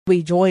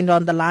We're joined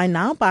on the line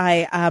now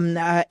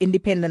by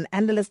independent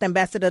analyst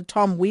Ambassador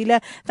Tom Wheeler.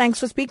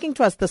 Thanks for speaking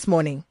to us this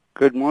morning.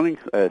 Good morning,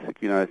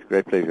 Sakina. It's a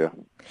great pleasure.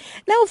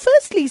 Now,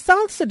 firstly,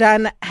 South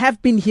Sudan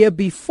have been here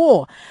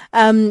before,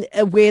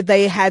 where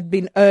they had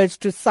been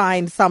urged to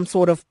sign some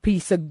sort of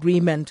peace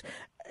agreement.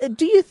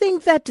 Do you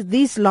think that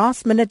these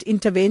last-minute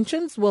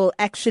interventions will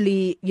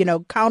actually,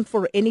 count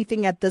for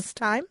anything at this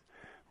time?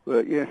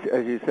 Well, yes,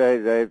 as you say,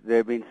 there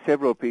have been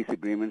several peace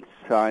agreements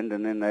signed,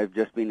 and then they've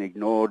just been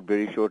ignored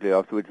very shortly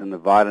afterwards, and the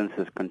violence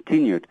has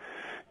continued.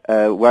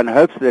 One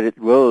hopes that it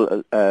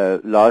will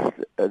last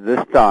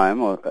this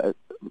time, or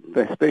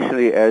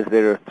especially as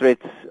there are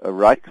threats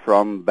right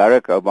from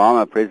Barack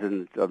Obama,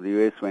 President of the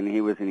U.S., when he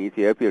was in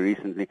Ethiopia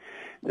recently,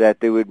 that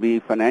there would be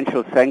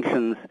financial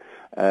sanctions,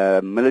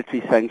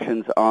 military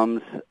sanctions,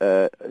 arms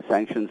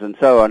sanctions, and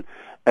so on,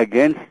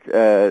 against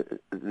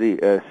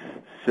the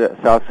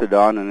South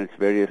Sudan and its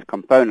various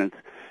components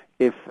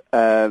if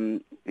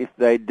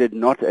they did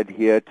not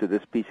adhere to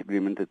this peace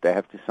agreement that they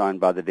have to sign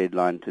by the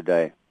deadline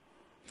today.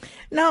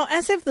 Now,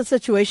 as if the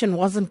situation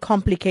wasn't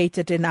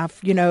complicated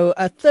enough,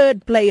 a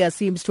third player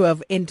seems to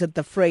have entered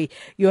the fray.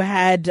 You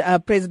had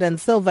President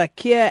Salva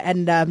Kiir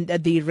and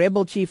the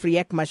rebel chief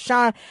Riek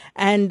Machar,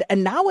 and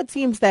now it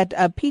seems that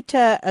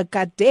Peter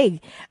Katay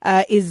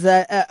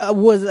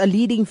was a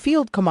leading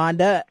field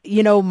commander,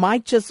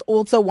 might just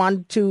also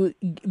want to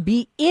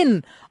be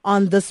in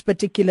on this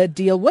particular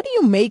deal. What do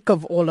you make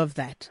of all of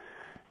that?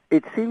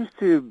 It seems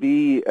to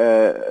be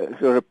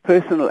sort of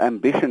personal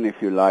ambition,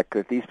 if you like,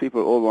 that these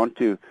people all want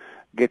to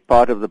get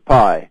part of the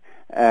pie.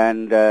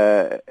 And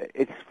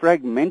it's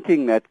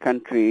fragmenting that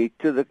country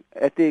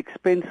at the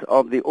expense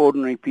of the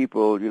ordinary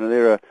people.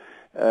 There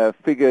are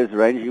figures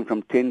ranging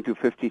from 10 to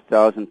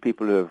 50,000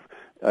 people who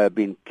have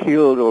been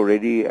killed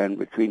already, and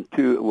between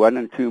 1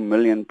 and 2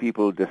 million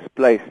people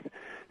displaced.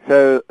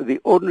 So the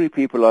ordinary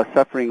people are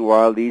suffering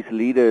while these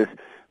leaders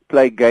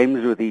play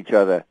games with each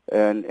other,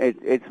 and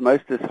it's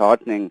most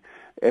disheartening.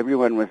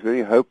 Everyone was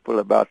very hopeful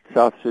about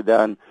South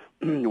Sudan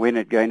when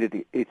it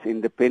gained its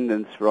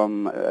independence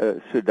from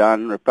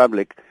Sudan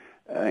Republic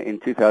in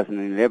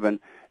 2011,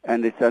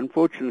 and it's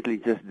unfortunately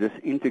just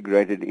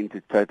disintegrated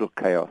into total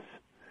chaos.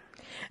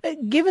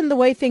 Given the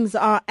way things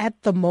are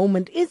at the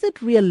moment, is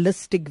it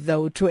realistic,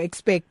 though, to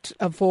expect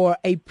for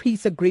a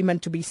peace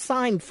agreement to be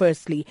signed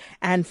firstly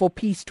and for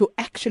peace to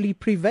actually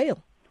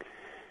prevail?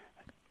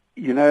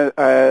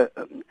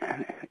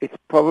 It's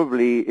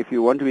probably, if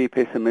you want to be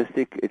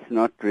pessimistic, it's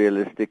not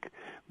realistic.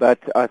 But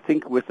I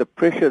think with the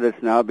pressure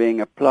that's now being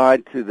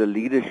applied to the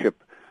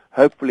leadership,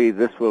 hopefully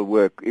this will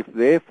work. If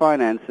their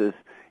finances,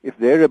 if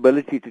their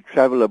ability to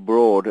travel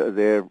abroad,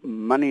 their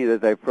money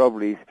that they've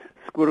probably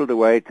squirreled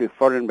away to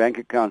foreign bank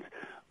accounts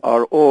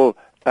are all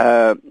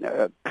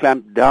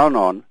clamped down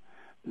on,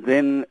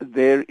 then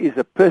there is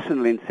a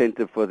personal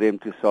incentive for them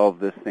to solve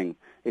this thing.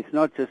 It's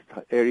not just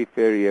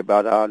airy-fairy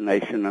about our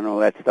nation and all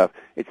that stuff.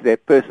 It's their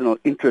personal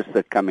interests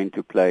that come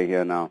into play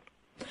here now.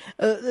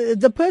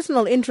 The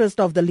personal interest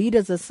of the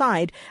leaders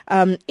aside,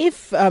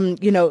 if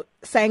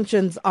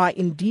sanctions are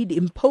indeed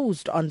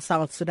imposed on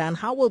South Sudan,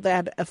 how will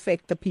that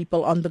affect the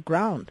people on the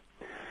ground?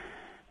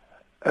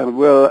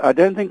 Well, I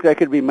don't think they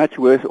could be much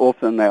worse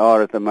off than they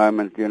are at the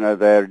moment.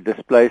 They're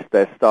displaced,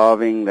 they're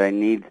starving, they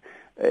need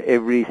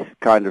every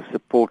kind of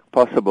support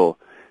possible.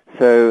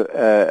 So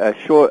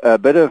a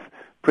bit of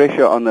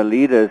pressure on the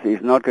leaders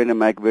is not going to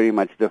make very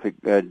much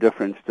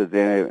difference to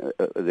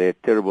their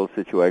terrible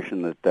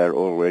situation that they're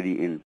already in.